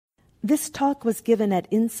This talk was given at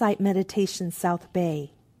Insight Meditation South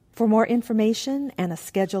Bay. For more information and a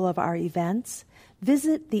schedule of our events,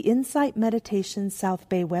 visit the Insight Meditation South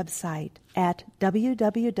Bay website at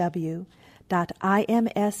www.imsb.org.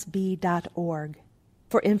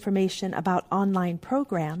 For information about online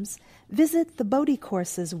programs, visit the Bodhi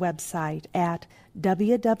Courses website at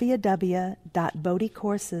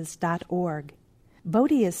www.bodhicourses.org.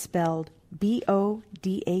 Bodhi is spelled Bodhi.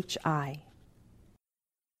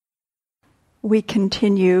 We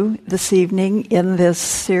continue this evening in this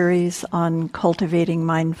series on cultivating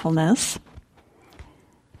mindfulness.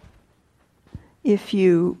 If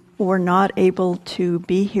you were not able to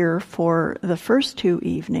be here for the first two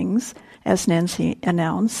evenings, as Nancy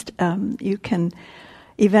announced, you can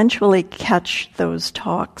eventually catch those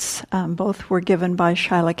talks. Both were given by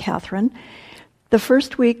Shyla Catherine. The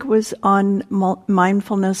first week was on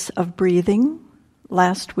mindfulness of breathing.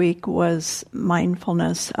 Last week was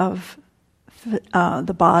mindfulness of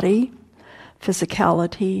the body,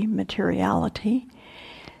 physicality, materiality.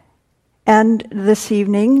 And this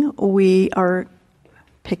evening we are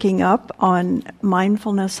picking up on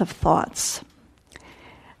mindfulness of thoughts.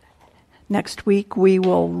 Next week we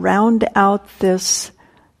will round out this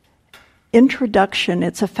introduction.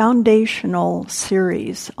 It's a foundational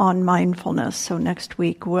series on mindfulness. So next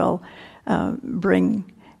week we'll bring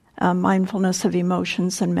mindfulness of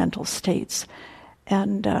emotions and mental states.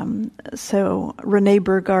 And so Renee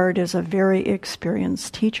Burgard is a very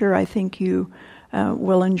experienced teacher. I think you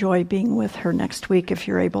will enjoy being with her next week if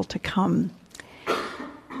you're able to come.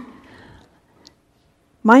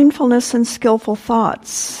 Mindfulness and skillful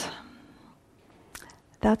thoughts.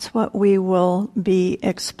 That's what we will be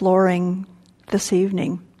exploring this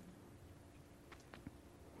evening.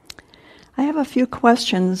 I have a few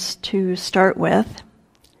questions to start with.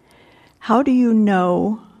 How do you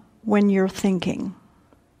know when you're thinking?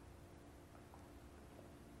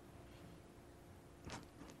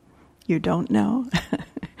 You don't know?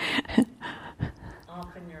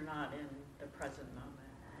 Often you're not in the present moment.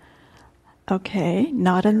 Okay,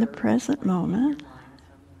 not in the present moment.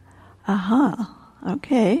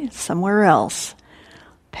 Okay, somewhere else,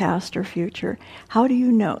 past or future. How do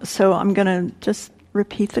you know? So I'm going to just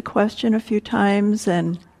repeat the question a few times,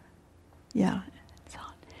 and yeah, it's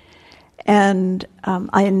on. And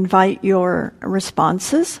I invite your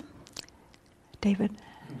responses. David?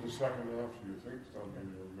 The second after you think something,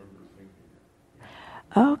 you remember thinking.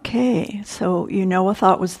 Okay, so you know a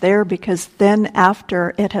thought was there because then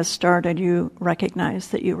after it has started, you recognize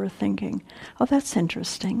that you were thinking. Oh, that's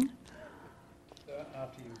interesting.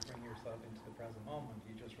 After you bring yourself into the present moment,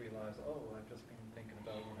 you just realize, oh, I've just been thinking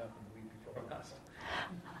about what happened the week before last.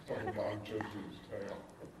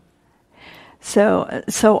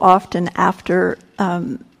 So often after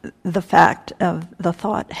the fact of the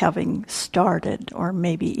thought having started or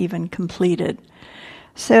maybe even completed.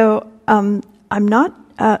 So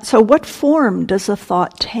so what form does a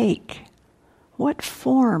thought take? What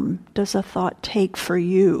form does a thought take for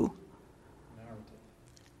you?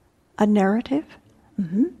 A narrative?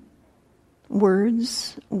 Mm-hmm.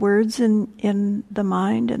 Words in the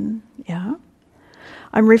mind, and yeah.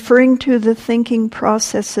 I'm referring to the thinking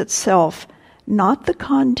process itself, not the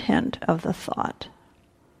content of the thought.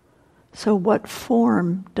 So what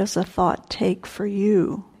form does a thought take for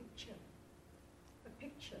you? A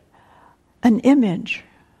picture. An image.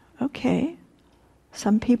 Okay.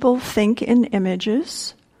 Some people think in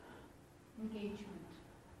images.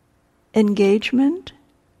 Engagement.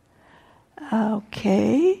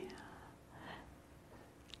 Okay.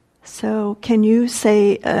 So can you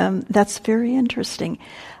say, that's very interesting.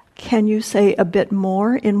 Can you say a bit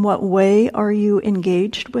more? In what way are you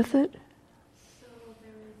engaged with it? So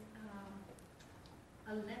there is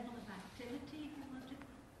a level of activity, if you want to,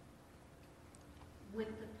 with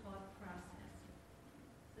the thought process.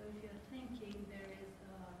 So if you're thinking, there is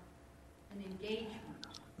an engagement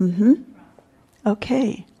with the process.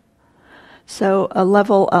 Okay. So a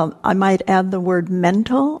level of, I might add the word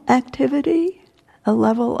mental activity, a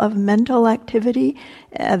level of mental activity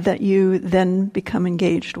that you then become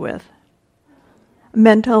engaged with.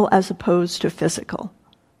 Mental as opposed to physical.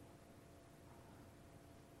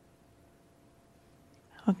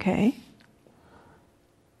 Okay.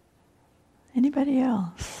 Anybody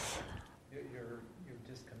else? You're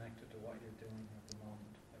disconnected to what you're doing at the moment.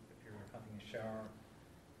 Like if you're having a shower,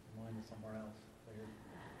 your mind is somewhere else. So you're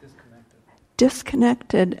disconnected.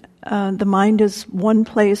 Disconnected. The mind is one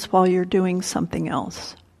place while you're doing something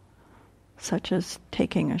else, such as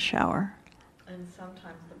taking a shower. And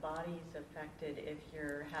sometimes the body is affected if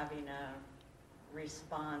you're having a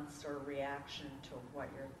response or reaction to what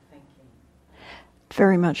you're thinking.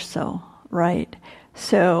 Very much so, right.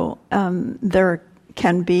 So there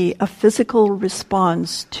can be a physical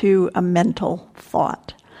response to a mental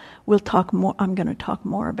thought. We'll talk more. I'm going to talk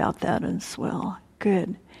more about that as well.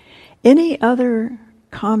 Good. Any other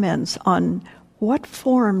comments on what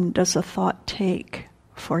form does a thought take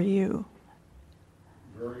for you?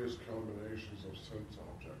 Various combinations of sense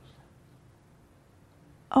objects.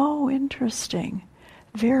 Oh, interesting.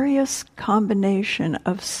 Various combination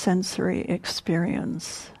of sensory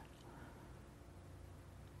experience.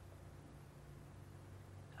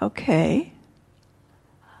 Okay.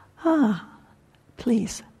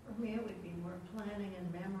 Please. For me, it would be more planning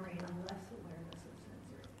and memory and less awareness of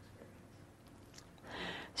sensory experience.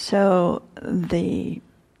 So the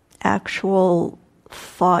actual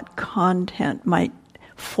thought content might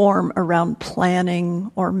form around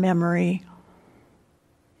planning or memory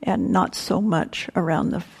and not so much around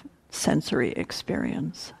the sensory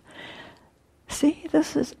experience. See,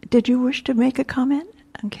 did you wish to make a comment?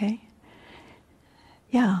 Okay.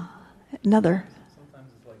 Yeah, another. Sometimes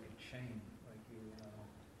it's like a chain, like you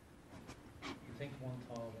think one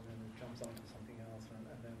thought and then it jumps onto something else, and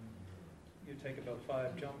then you take about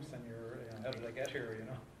 5 jumps and you're, how did I get here,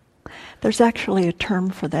 There's actually a term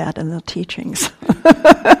for that in the teachings.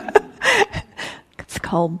 It's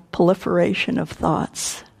called proliferation of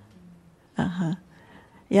thoughts.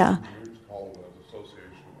 Yeah. It's called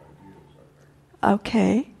association of ideas, I think.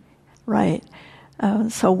 Okay, right.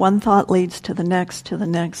 So one thought leads to the next, to the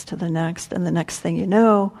next, to the next, and the next thing you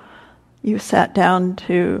know, you sat down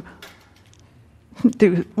to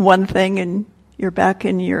do one thing and you're back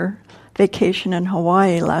in your vacation in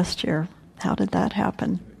Hawaii last year. How did that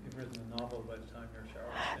happen? You've written a novel by the time you're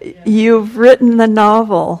showering. You've written the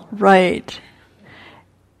novel, right.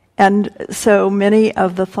 And so many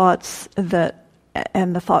of the thoughts and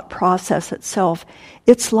the thought process itself,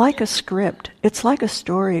 it's like a script. It's like a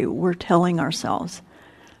story we're telling ourselves.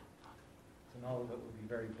 It's a novel that would be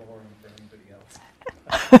very boring for anybody else.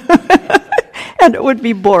 And it would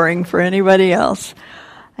be boring for anybody else.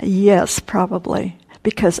 Yes, probably.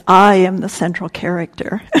 Because I am the central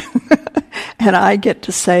character. And I get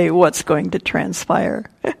to say what's going to transpire.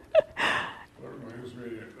 That reminds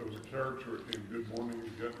me, there was a character in Good Morning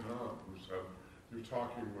Vietnam who said, you're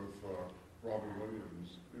talking with Robin Williams,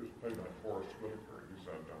 he was played by Forrest Whitaker, and he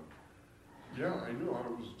said, yeah, I knew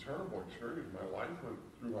it was a terrible experience. My life went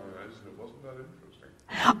through my eyes and it wasn't that interesting.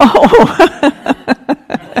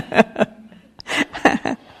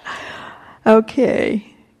 Oh!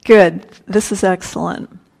 Okay, good. This is excellent.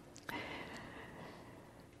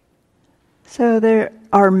 So there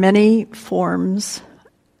are many forms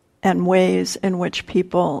and ways in which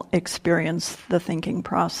people experience the thinking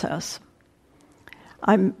process.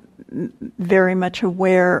 I'm very much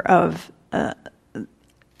aware of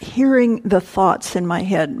hearing the thoughts in my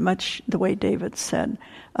head, much the way David said,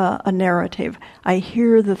 a narrative. I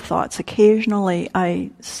hear the thoughts. Occasionally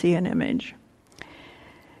I see an image.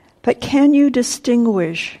 But can you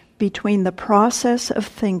distinguish between the process of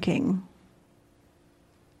thinking,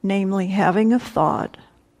 namely having a thought,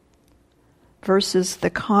 versus the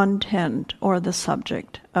content or the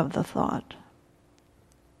subject of the thought?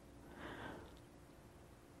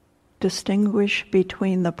 Distinguish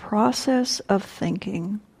between the process of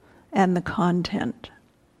thinking and the content.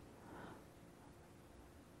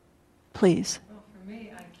 Please. Well, for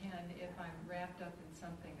me, I can, if I'm wrapped up in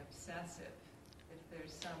something obsessive, if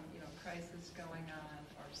there's some, crisis going on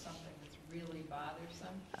or something that's really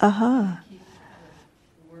bothersome, I keep kind of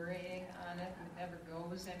worrying on it and it never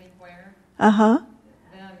goes anywhere,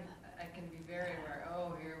 then I can be very aware,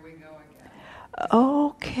 oh, here we go again.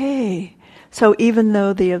 Okay. So even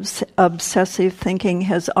though the obsessive thinking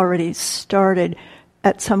has already started,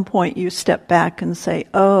 at some point you step back and say,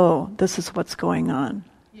 oh, this is what's going on.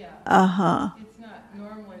 Yeah. It's not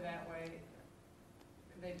normally that way.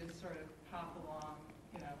 They just sort of pop along,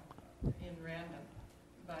 in random.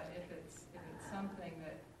 But if it's something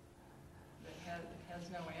that has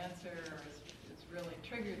no answer or it's really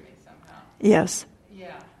triggered me somehow. Yes. Yeah,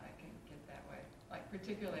 I can get that way. Like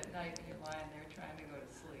particularly at night when you're lying there trying to go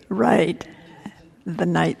to sleep. Right. The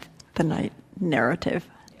night narrative.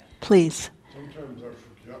 Yeah. Please. Sometimes I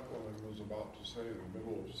forget what I was about to say in the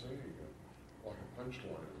middle of saying it, like a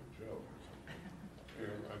punchline of a joke or something.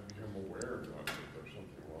 And I become aware that there's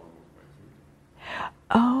something wrong with my thinking.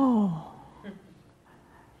 Oh.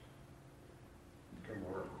 Become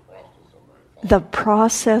aware of the process of my thought. The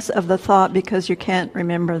process of the thought because you can't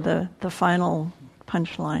remember the final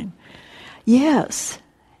punchline. Yes.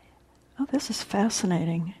 Oh, this is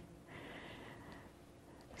fascinating.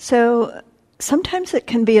 So sometimes it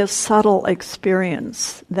can be a subtle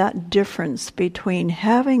experience, that difference between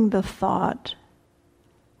having the thought,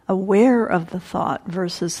 aware of the thought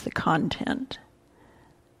versus the content.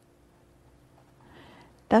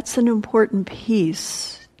 That's an important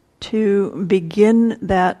piece to begin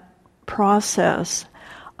that process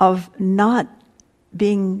of not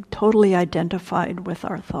being totally identified with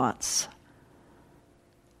our thoughts.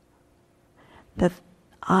 That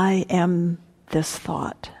I am this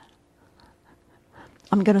thought.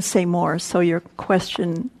 I'm going to say more, so your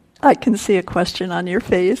question, I can see a question on your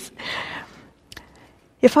face.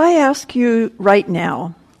 If I ask you right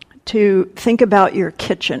now to think about your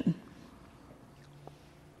kitchen,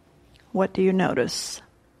 what do you notice?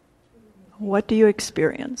 What do you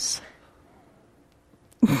experience?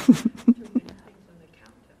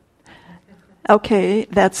 Okay,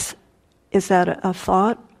 is that a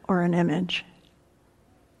thought or an image?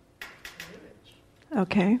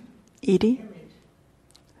 Okay, Edie?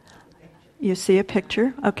 You see a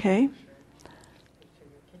picture? Okay.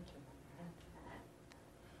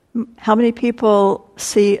 How many people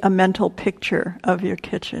see a mental picture of your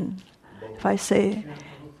kitchen? If I say,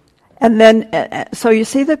 and then, so you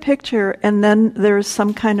see the picture, and then there's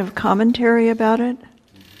some kind of commentary about it?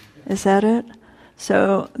 Is that it?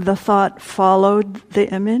 So the thought followed the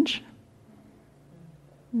image?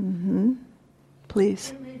 Mm-hmm.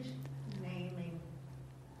 Please. Image, naming,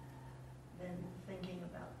 then thinking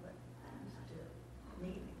about what you do,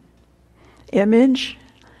 naming. Image,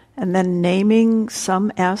 and then naming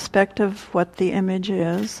some aspect of what the image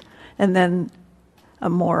is, and then a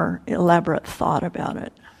more elaborate thought about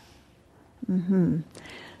it. Mm-hmm.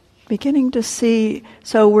 Beginning to see,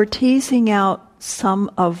 so we're teasing out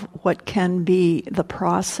some of what can be the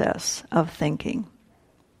process of thinking.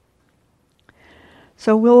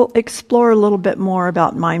 So we'll explore a little bit more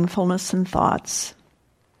about mindfulness and thoughts,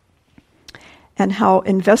 and how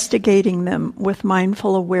investigating them with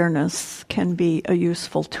mindful awareness can be a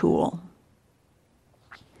useful tool.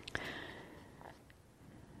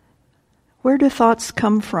 Where do thoughts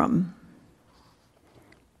come from?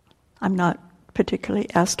 I'm not particularly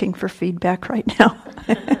asking for feedback right now.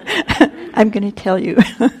 I'm going to tell you.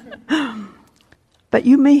 But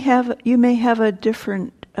you may have a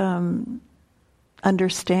different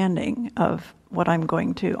understanding of what I'm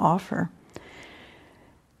going to offer.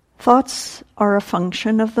 Thoughts are a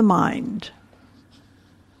function of the mind.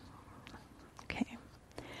 Okay.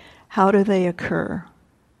 How do they occur?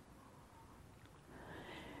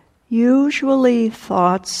 Usually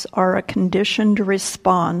thoughts are a conditioned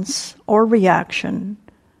response or reaction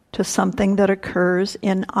to something that occurs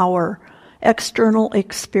in our external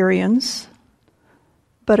experience,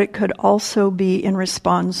 but it could also be in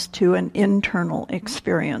response to an internal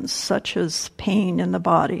experience, such as pain in the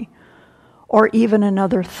body, or even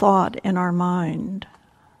another thought in our mind.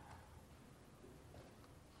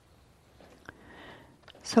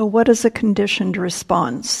 So what is a conditioned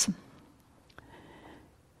response?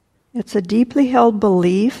 It's a deeply held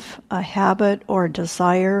belief, a habit or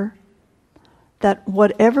desire that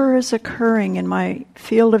whatever is occurring in my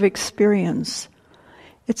field of experience,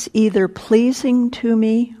 it's either pleasing to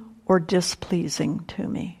me or displeasing to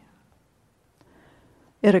me.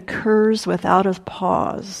 It occurs without a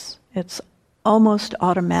pause. It's almost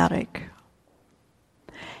automatic.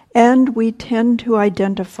 And we tend to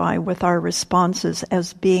identify with our responses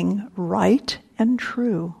as being right and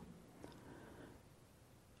true,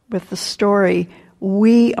 with the story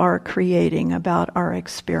we are creating about our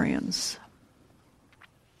experience.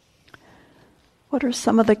 What are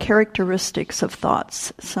some of the characteristics of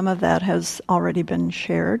thoughts? Some of that has already been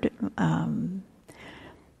shared.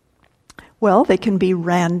 Well, they can be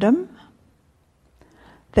random.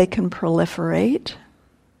 They can proliferate.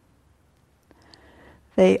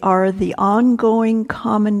 They are the ongoing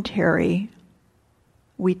commentary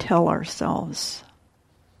we tell ourselves.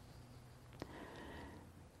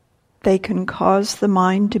 They can cause the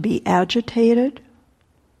mind to be agitated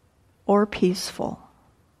or peaceful.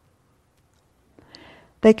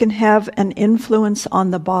 They can have an influence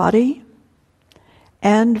on the body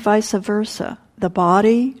and vice versa. The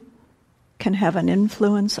body can have an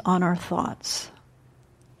influence on our thoughts.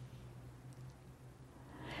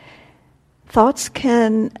 Thoughts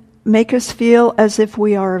can make us feel as if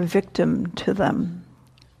we are a victim to them,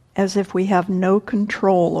 as if we have no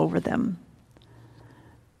control over them.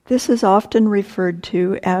 This is often referred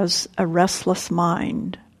to as a restless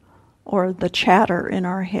mind, or the chatter in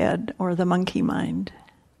our head, or the monkey mind.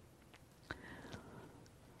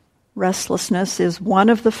 Restlessness is one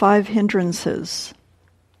of the 5 hindrances.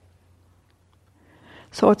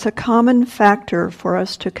 So it's a common factor for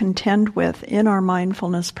us to contend with in our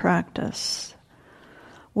mindfulness practice.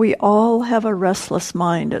 We all have a restless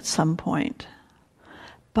mind at some point,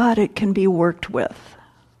 but it can be worked with.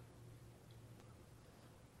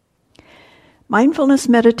 Mindfulness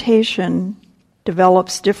meditation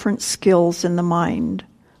develops different skills in the mind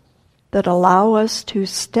that allow us to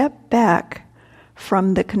step back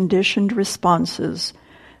from the conditioned responses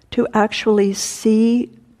to actually see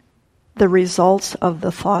the results of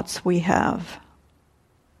the thoughts we have.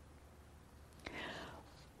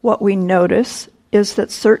 What we notice is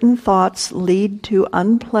that certain thoughts lead to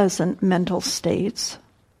unpleasant mental states.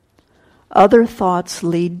 Other thoughts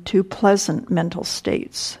lead to pleasant mental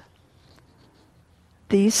states.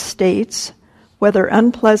 These states, whether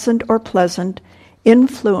unpleasant or pleasant,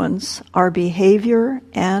 influence our behavior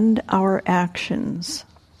and our actions.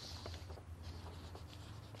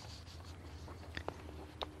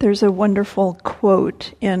 There's a wonderful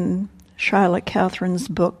quote in Shyla Catherine's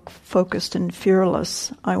book, Focused and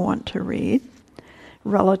Fearless, I want to read,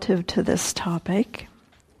 relative to this topic.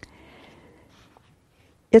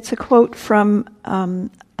 It's a quote from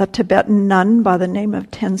a Tibetan nun by the name of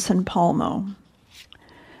Tenzin Palmo.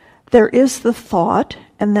 There is the thought,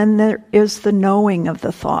 and then there is the knowing of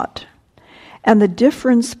the thought. And the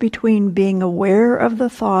difference between being aware of the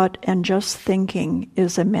thought and just thinking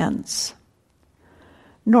is immense.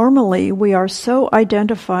 Normally, we are so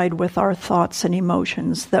identified with our thoughts and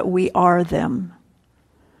emotions that we are them.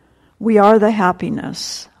 We are the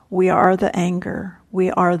happiness. We are the anger.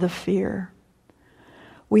 We are the fear.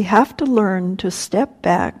 We have to learn to step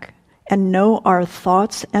back and know our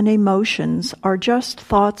thoughts and emotions are just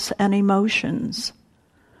thoughts and emotions.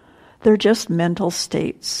 They're just mental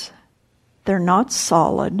states. They're not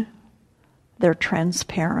solid. They're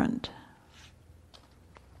transparent.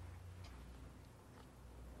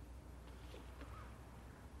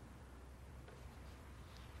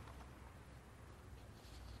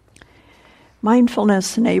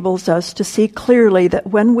 Mindfulness enables us to see clearly that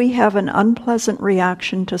when we have an unpleasant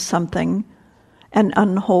reaction to something, an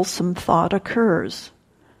unwholesome thought occurs,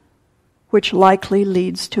 which likely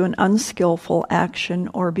leads to an unskillful action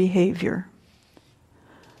or behavior.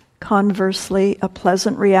 Conversely, a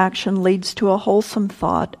pleasant reaction leads to a wholesome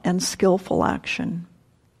thought and skillful action.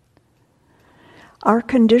 Our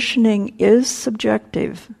conditioning is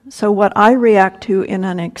subjective, so what I react to in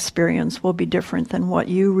an experience will be different than what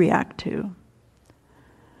you react to.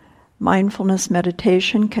 Mindfulness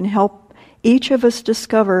meditation can help each of us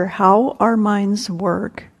discover how our minds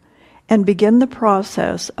work and begin the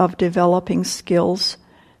process of developing skills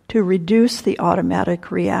to reduce the automatic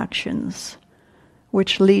reactions,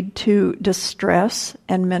 which lead to distress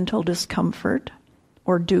and mental discomfort,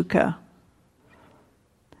 or dukkha.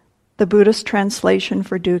 The Buddhist translation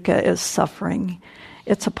for dukkha is suffering.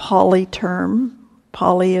 It's a Pali term.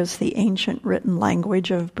 Pali is the ancient written language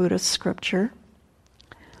of Buddhist scripture.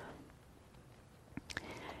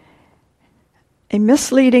 A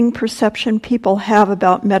misleading perception people have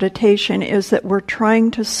about meditation is that we're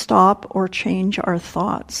trying to stop or change our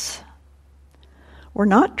thoughts. We're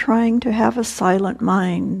not trying to have a silent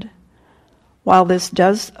mind. While this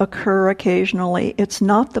does occur occasionally, it's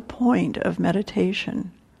not the point of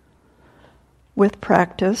meditation. With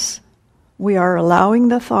practice, we are allowing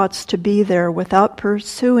the thoughts to be there without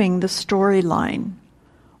pursuing the storyline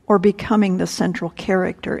or becoming the central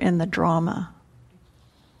character in the drama.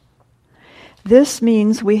 This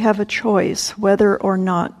means we have a choice whether or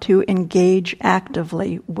not to engage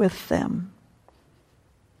actively with them.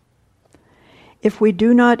 If we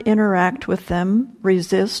do not interact with them,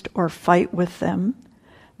 resist, or fight with them,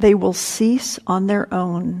 they will cease on their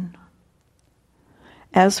own.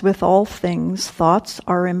 As with all things, thoughts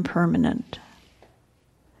are impermanent.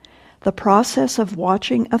 The process of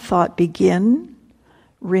watching a thought begin,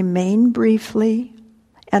 remain briefly,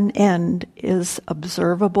 and end is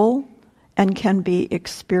observable and can be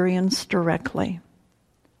experienced directly.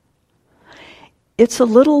 It's a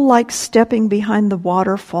little like stepping behind the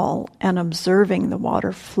waterfall and observing the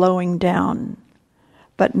water flowing down,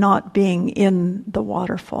 but not being in the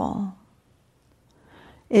waterfall.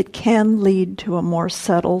 It can lead to a more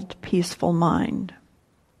settled, peaceful mind.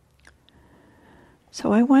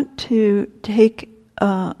 So I want to take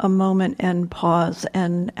a moment and pause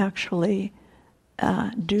and actually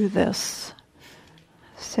do this.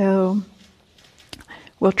 So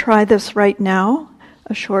we'll try this right now,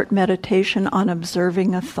 a short meditation on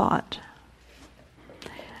observing a thought.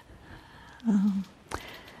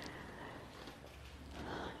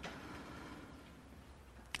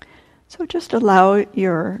 So just allow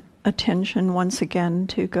your attention once again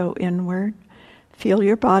to go inward. Feel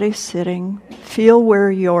your body sitting. Feel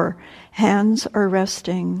where your hands are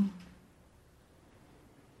resting.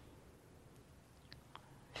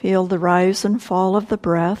 Feel the rise and fall of the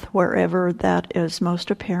breath wherever that is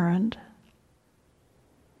most apparent.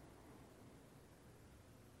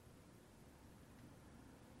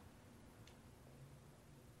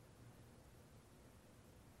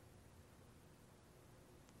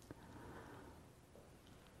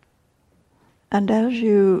 And as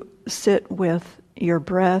you sit with your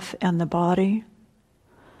breath and the body,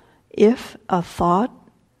 if a thought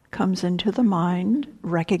comes into the mind,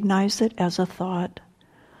 recognize it as a thought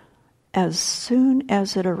as soon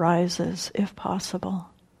as it arises, if possible.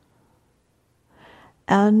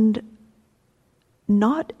 And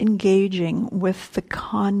not engaging with the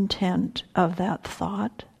content of that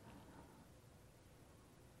thought.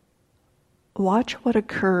 Watch what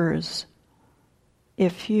occurs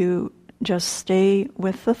if you just stay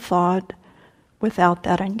with the thought without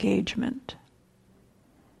that engagement.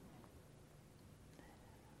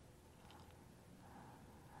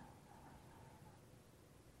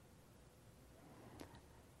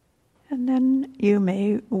 And then you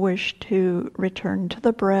may wish to return to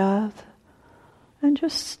the breath and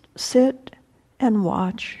just sit and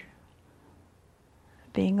watch,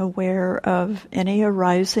 being aware of any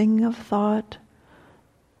arising of thought,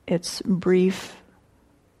 its brief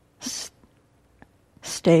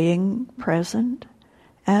staying present,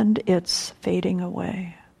 and its fading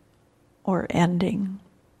away or ending.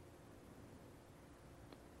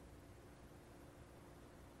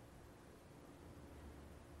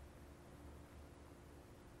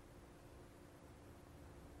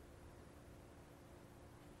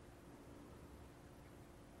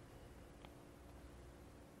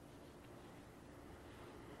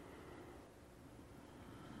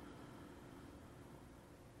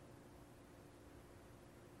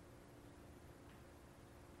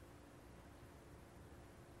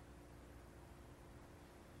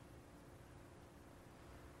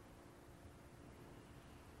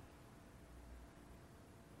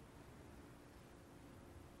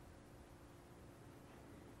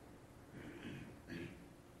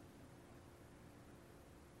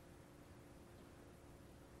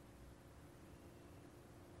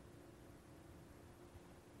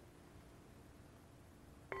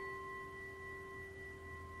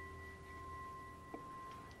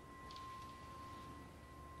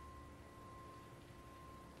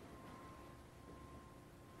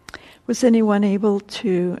 Was anyone able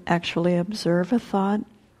to actually observe a thought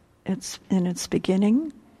in its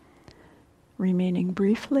beginning, remaining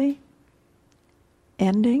briefly,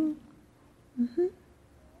 ending? Mm-hmm.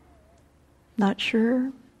 Not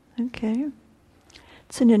sure? Okay.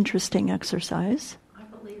 It's an interesting exercise. I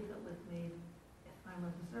believe that with me, if I'm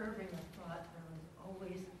observing a thought, there is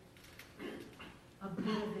always a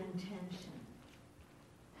bit of intention.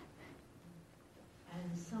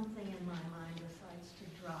 And something in my mind decides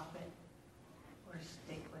to drop it or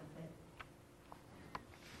stick with it.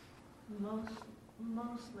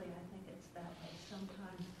 Mostly I think it's that way.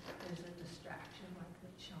 Sometimes there's a distraction like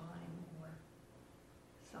the chime or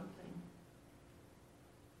something.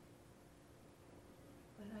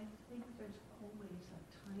 But I think there's always a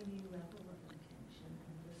tiny level of intention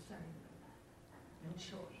and discernment and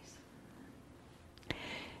choice.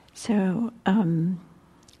 So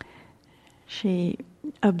she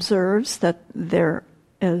observes that there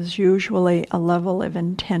is usually a level of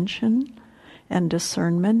intention and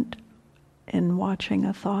discernment in watching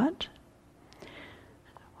a thought.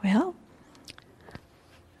 Well,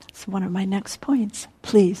 that's one of my next points.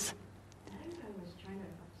 Please. I think I was trying to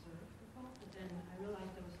observe the thought, but then I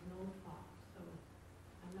realized there was no thought. So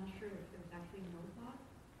I'm not sure if there was actually no thought,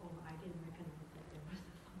 or I didn't recognize that there was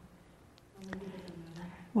a thought. Or maybe it doesn't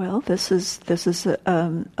matter. Well, this is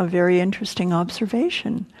a very interesting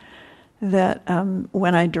observation, that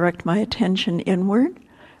when I direct my attention inward,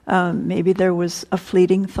 maybe there was a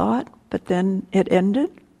fleeting thought, but then it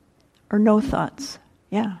ended, or no thoughts.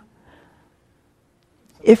 Yeah.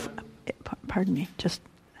 Pardon me, just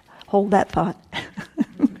hold that thought.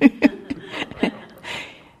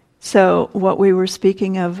 So what we were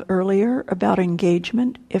speaking of earlier about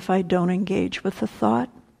engagement, if I don't engage with the thought,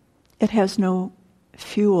 it has no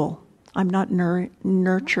fuel. I'm not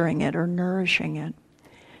nurturing it or nourishing it.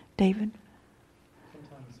 David?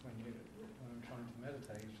 Sometimes when I'm trying to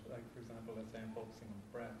meditate, like for example, let's say I'm focusing on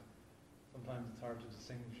the breath, sometimes it's hard to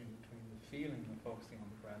distinguish between the feeling of focusing on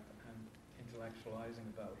the breath and intellectualizing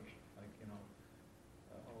about it. Like,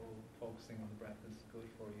 focusing on the breath is good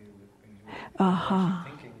for you. You're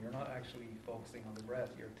actually thinking, you're not actually focusing on the breath,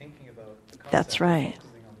 you're thinking about the concept. That's right. Of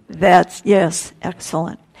focusing on the breath. Yes,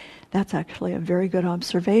 excellent. That's actually a very good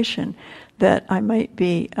observation, that I might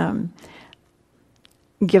be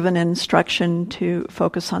given instruction to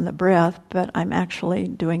focus on the breath, but I'm actually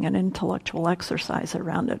doing an intellectual exercise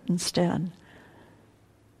around it instead.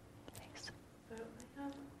 Thanks. So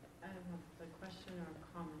I have a question or a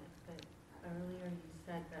comment that earlier you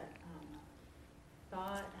said that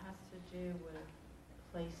thought has to do with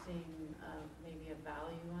placing maybe a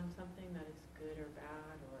value on something, that it's good or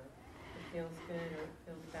bad, or it feels good or it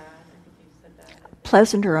feels bad. I think you said that.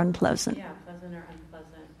 Pleasant or unpleasant? Yeah, pleasant or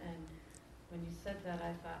unpleasant. And when you said that,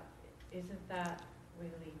 I thought, isn't that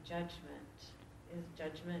really judgment? Is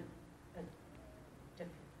judgment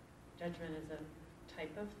judgment is a type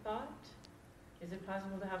of thought? Is it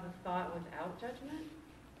possible to have a thought without judgment?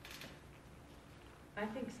 I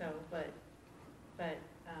think so, but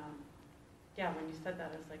yeah, when you said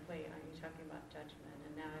that, I was like, wait, are you talking about judgment?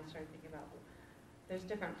 And now I started thinking about, there's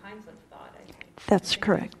different kinds of thought, I think. That's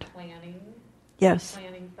correct. Planning. Yes.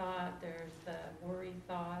 Planning thought, there's the worry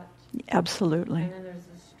thought. Absolutely. And then there's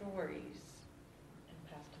the stories,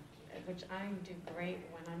 which I do great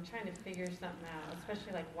when I'm trying to figure something out,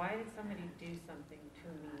 especially like, why did somebody do something to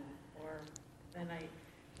me? Or then I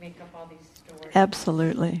make up all these stories.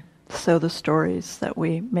 Absolutely. So the stories that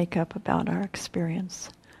we make up about our experience.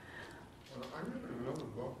 I read in another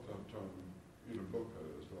book that,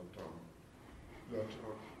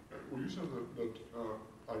 well, you said that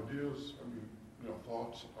ideas,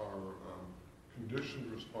 thoughts are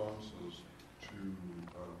conditioned responses to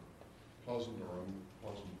pleasant or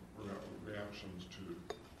unpleasant reactions to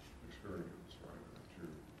experience, right, or to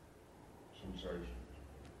sensations,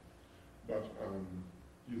 but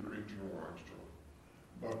either internal or external.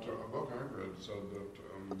 But a book I read said that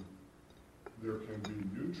there can be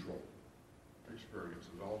neutral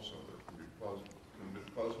experiences also. There can be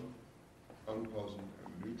pleasant, unpleasant,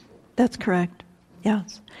 and neutral. That's correct.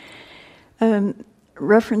 Yes.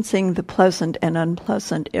 Referencing the pleasant and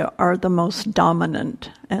unpleasant are the most dominant,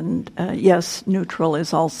 and yes, neutral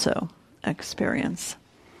is also experience.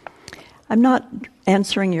 I'm not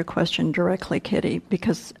answering your question directly, Kitty,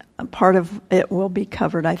 because part of it will be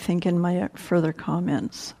covered, I think, in my further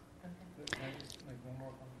comments. Can I just make one more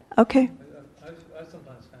comment? Okay. I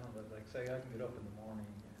sometimes found that, like, say I can get up in the morning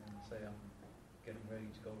and say I'm getting ready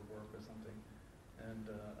to go to work or something, and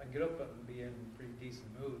I can get up and be in a pretty decent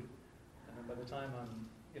mood, and then by the time I'm,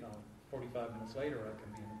 45 minutes later, I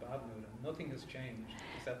can be in a bad mood, and nothing has changed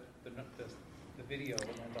except the video that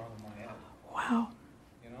went on in my head. Wow.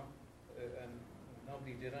 And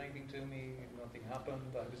nobody did anything to me, nothing happened,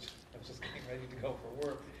 I was just getting ready to go for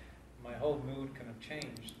work. My whole mood kind of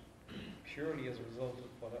changed purely as a result of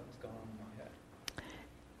what was going on in my head.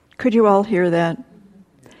 Could you all hear that?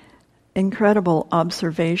 Incredible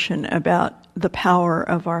observation about the power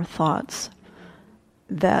of our thoughts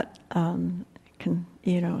that can,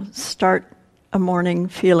 start a morning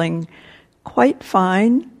feeling quite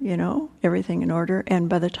fine, everything in order, and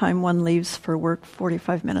by the time one leaves for work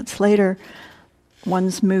 45 minutes later,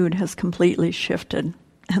 one's mood has completely shifted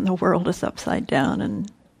and the world is upside down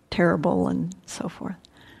and terrible and so forth.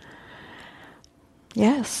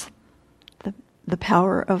 Yes, the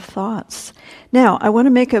power of thoughts. Now, I want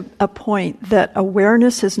to make a point that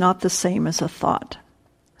awareness is not the same as a thought.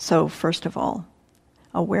 So, first of all,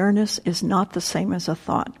 awareness is not the same as a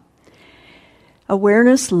thought.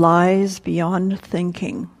 Awareness lies beyond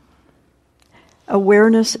thinking.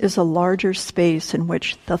 Awareness is a larger space in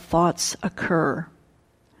which the thoughts occur.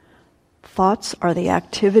 Thoughts are the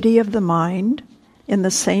activity of the mind in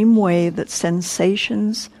the same way that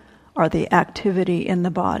sensations are the activity in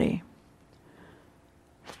the body.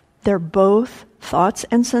 They're both, thoughts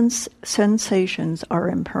and sensations are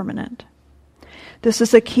impermanent. This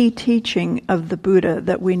is a key teaching of the Buddha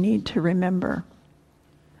that we need to remember.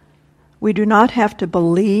 We do not have to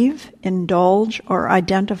believe, indulge, or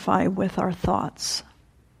identify with our thoughts.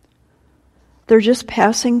 They're just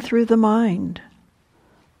passing through the mind.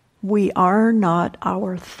 We are not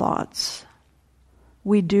our thoughts.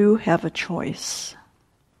 We do have a choice.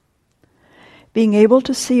 Being able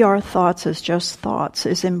to see our thoughts as just thoughts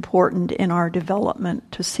is important in our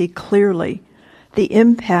development to see clearly the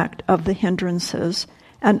impact of the hindrances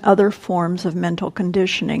and other forms of mental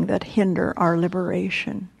conditioning that hinder our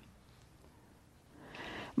liberation.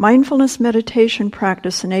 Mindfulness meditation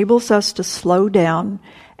practice enables us to slow down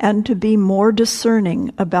and to be more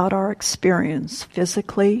discerning about our experience,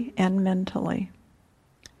 physically and mentally.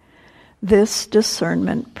 This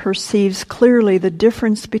discernment perceives clearly the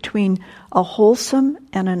difference between a wholesome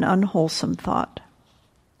and an unwholesome thought.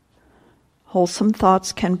 Wholesome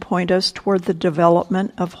thoughts can point us toward the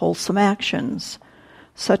development of wholesome actions.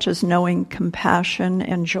 such as knowing compassion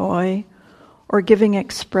and joy, or giving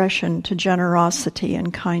expression to generosity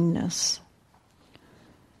and kindness.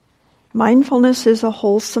 Mindfulness is a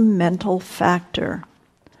wholesome mental factor,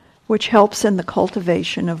 which helps in the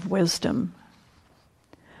cultivation of wisdom.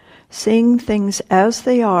 Seeing things as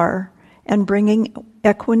they are and bringing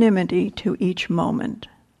equanimity to each moment.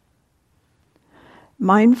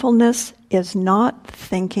 Mindfulness is not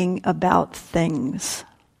thinking about things.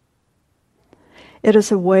 It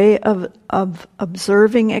is a way of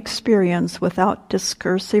observing experience without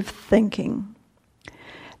discursive thinking.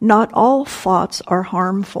 Not all thoughts are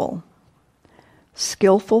harmful.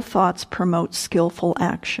 Skillful thoughts promote skillful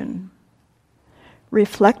action.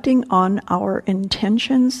 Reflecting on our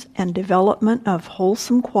intentions and development of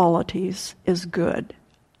wholesome qualities is good.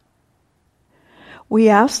 We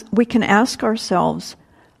can ask ourselves,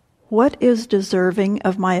 what is deserving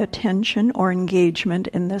of my attention or engagement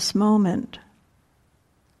in this moment?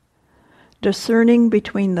 Discerning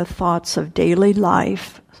between the thoughts of daily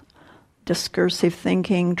life, discursive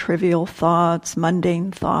thinking, trivial thoughts,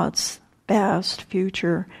 mundane thoughts, past,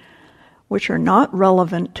 future, which are not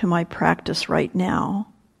relevant to my practice right now,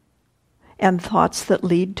 and thoughts that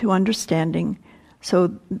lead to understanding.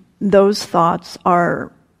 So those thoughts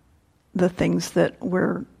are the things that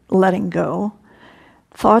we're letting go.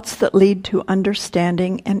 Thoughts that lead to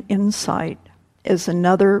understanding and insight is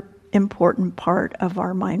another important part of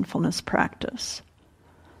our mindfulness practice.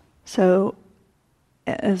 So,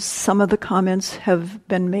 as some of the comments have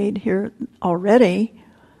been made here already,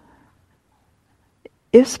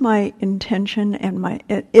 is my intention and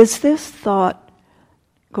is this thought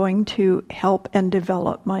going to help and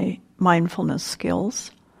develop my mindfulness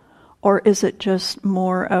skills? Or is it just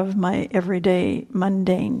more of my everyday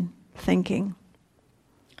mundane thinking?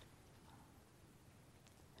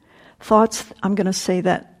 Thoughts, I'm going to say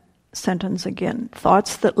that sentence again.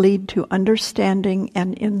 Thoughts that lead to understanding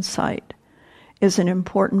and insight is an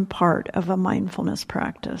important part of a mindfulness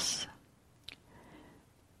practice.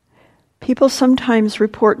 People sometimes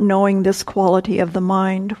report knowing this quality of the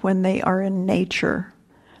mind when they are in nature.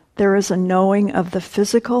 There is a knowing of the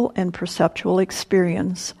physical and perceptual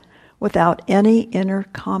experience without any inner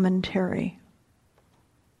commentary.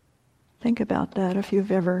 Think about that if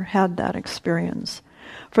you've ever had that experience.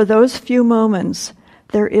 For those few moments,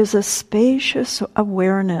 there is a spacious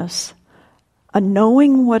awareness, a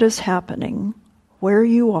knowing what is happening, where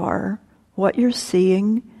you are, what you're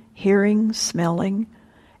seeing, hearing, smelling,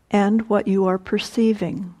 and what you are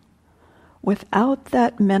perceiving. Without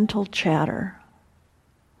that mental chatter,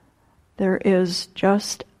 there is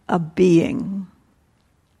just a being.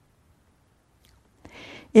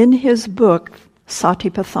 In his book,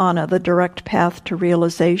 Satipatthana, The Direct Path to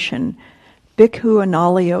Realization, Bhikkhu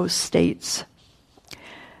Analayo states,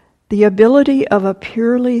 the ability of a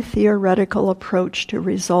purely theoretical approach to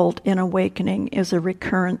result in awakening is a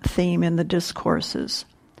recurrent theme in the discourses.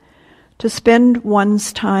 To spend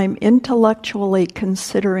one's time intellectually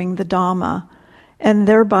considering the Dhamma and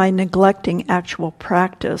thereby neglecting actual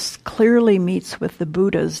practice clearly meets with the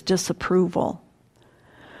Buddha's disapproval.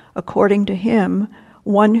 According to him,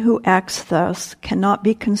 one who acts thus cannot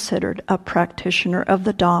be considered a practitioner of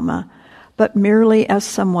the Dhamma, but merely as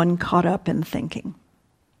someone caught up in thinking.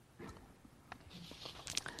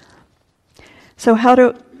 So how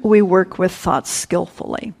do we work with thoughts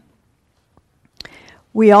skillfully?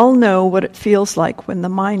 We all know what it feels like when the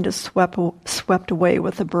mind is swept away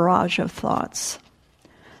with a barrage of thoughts.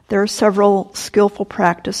 There are several skillful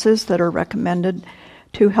practices that are recommended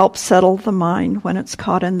to help settle the mind when it's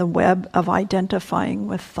caught in the web of identifying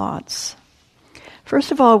with thoughts.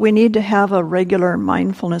 First of all, we need to have a regular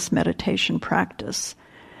mindfulness meditation practice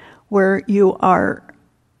where you are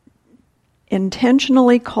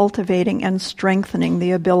intentionally cultivating and strengthening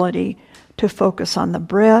the ability to focus on the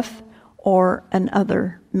breath or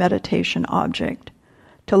another meditation object,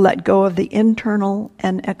 to let go of the internal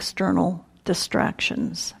and external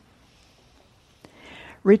distractions.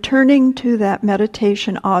 Returning to that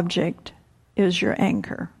meditation object is your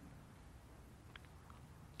anchor.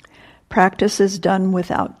 Practice is done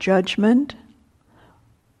without judgment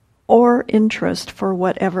or interest for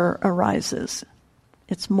whatever arises.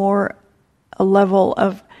 It's more a level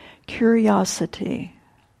of curiosity,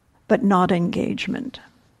 but not engagement.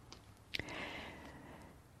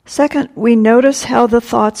 Second, we notice how the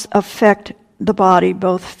thoughts affect the body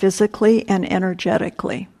both physically and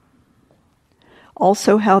energetically.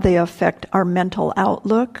 Also how they affect our mental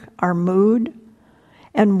outlook, our mood,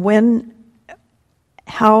 and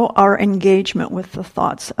how our engagement with the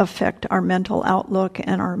thoughts affect our mental outlook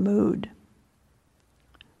and our mood.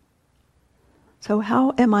 So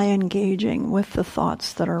how am I engaging with the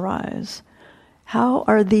thoughts that arise? How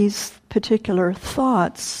are these particular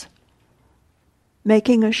thoughts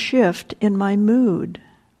making a shift in my mood?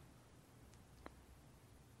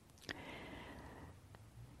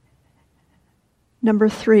 Number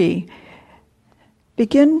 3,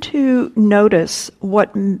 begin to notice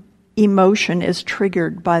what emotion is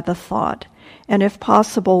triggered by the thought, and if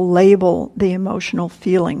possible, label the emotional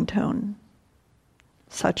feeling tone,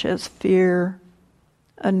 such as fear,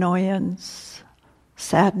 annoyance,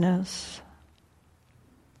 sadness.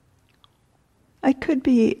 It could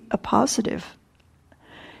be a positive.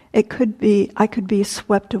 I could be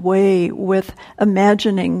swept away with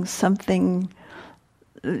imagining something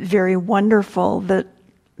very wonderful that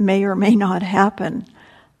may or may not happen.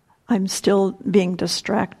 I'm still being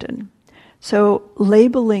distracted. So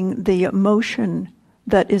labeling the emotion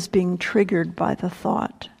that is being triggered by the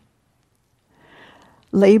thought.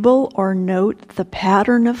 Label or note the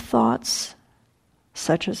pattern of thoughts,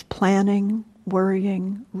 such as planning,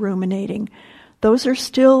 worrying, ruminating. Those are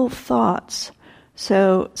still thoughts.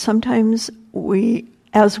 So sometimes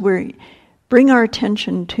as we bring our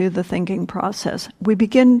attention to the thinking process, we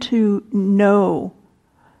begin to know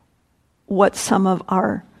what some of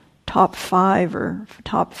our top 5 or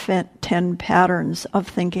top 10 patterns of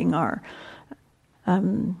thinking are.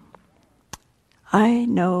 I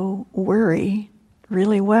know worry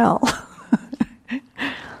really well.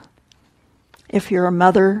 If you're a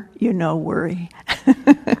mother, you know worry.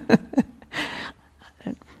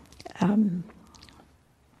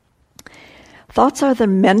 Thoughts are the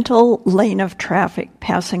mental lane of traffic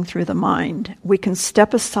passing through the mind. We can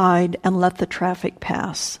step aside and let the traffic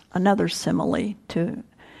pass. Another simile to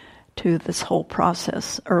this whole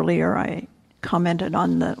process. Earlier I commented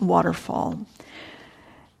on the waterfall.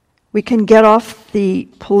 We can get off the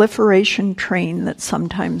proliferation train that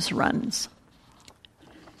sometimes runs.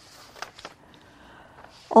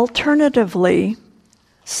 Alternatively,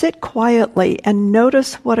 sit quietly and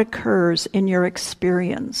notice what occurs in your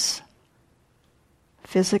experience,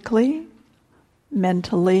 physically,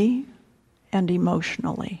 mentally, and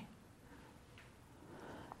emotionally.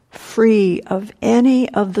 Free of any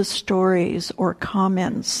of the stories or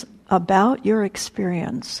comments about your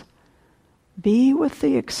experience. Be with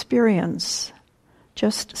the experience.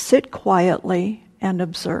 Just sit quietly and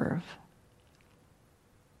observe.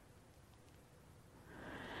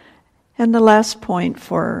 And the last point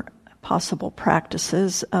for possible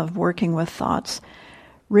practices of working with thoughts,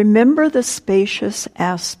 remember the spacious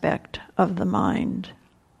aspect of the mind.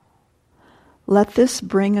 Let this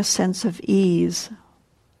bring a sense of ease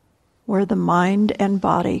where the mind and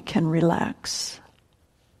body can relax.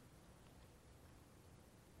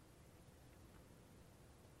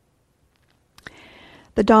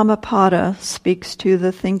 The Dhammapada speaks to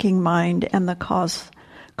the thinking mind and the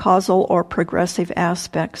causal or progressive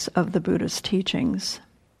aspects of the Buddha's teachings.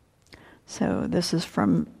 So this is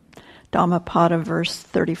from Dhammapada verse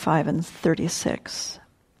 35 and 36.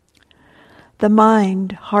 The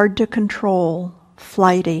mind, hard to control,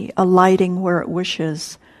 flighty, alighting where it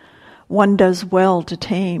wishes, one does well to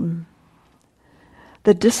tame.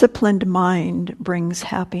 The disciplined mind brings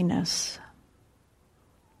happiness.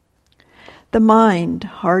 The mind,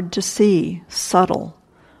 hard to see, subtle,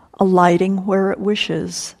 alighting where it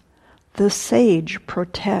wishes, the sage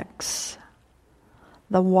protects.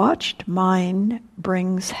 The watched mind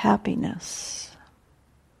brings happiness.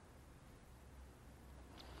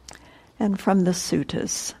 And from the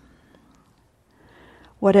suttas.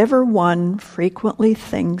 Whatever one frequently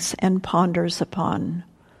thinks and ponders upon,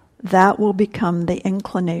 that will become the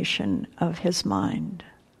inclination of his mind.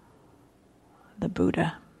 The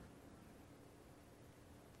Buddha.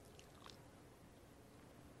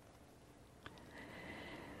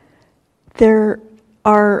 There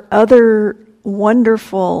are other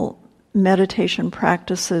wonderful meditation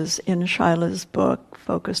practices in Shaila's book,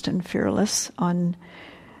 Focused and Fearless, on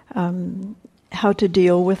how to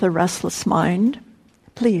deal with a restless mind.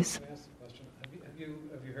 Please. Can I ask a question?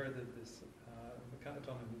 Have you heard that this, I don't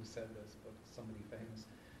know who said this, but somebody famous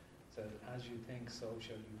said, as you think, so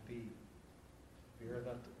shall you be. Have you heard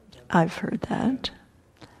that? I've heard that.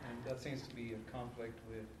 And that seems to be a conflict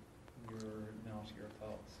with your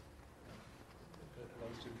thoughts.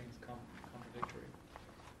 Those two things contradictory.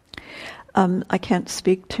 I can't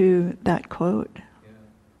speak to that quote.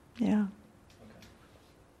 Yeah. Okay.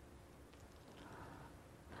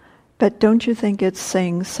 But don't you think it's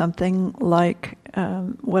saying something like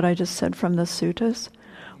what I just said from the suttas? Yeah.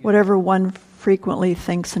 Whatever one frequently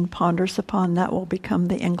thinks and ponders upon, that will become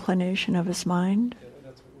the inclination of his mind. Yeah,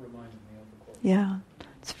 that's what reminded me of the quote. Yeah,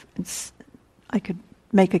 I could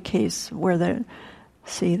make a case where they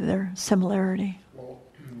see their similarity. Well,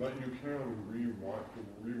 but you can rewire the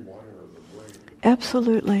brain.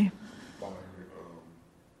 Absolutely. By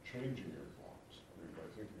changing your thoughts. I mean, by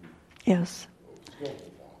thinking Yes. skillful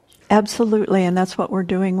thoughts. Absolutely, and that's what we're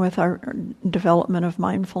doing with our development of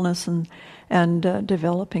mindfulness and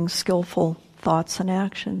developing skillful thoughts and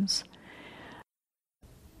actions.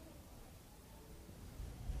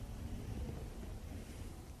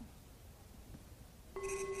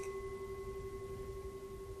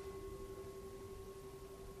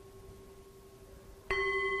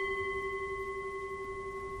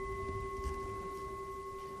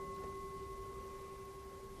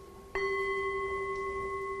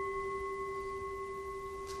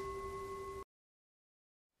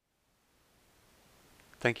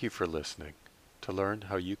 Thank you for listening. To learn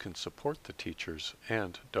how you can support the teachers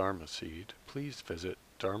and Dharma Seed, please visit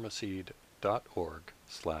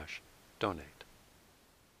dharmaseed.org/donate.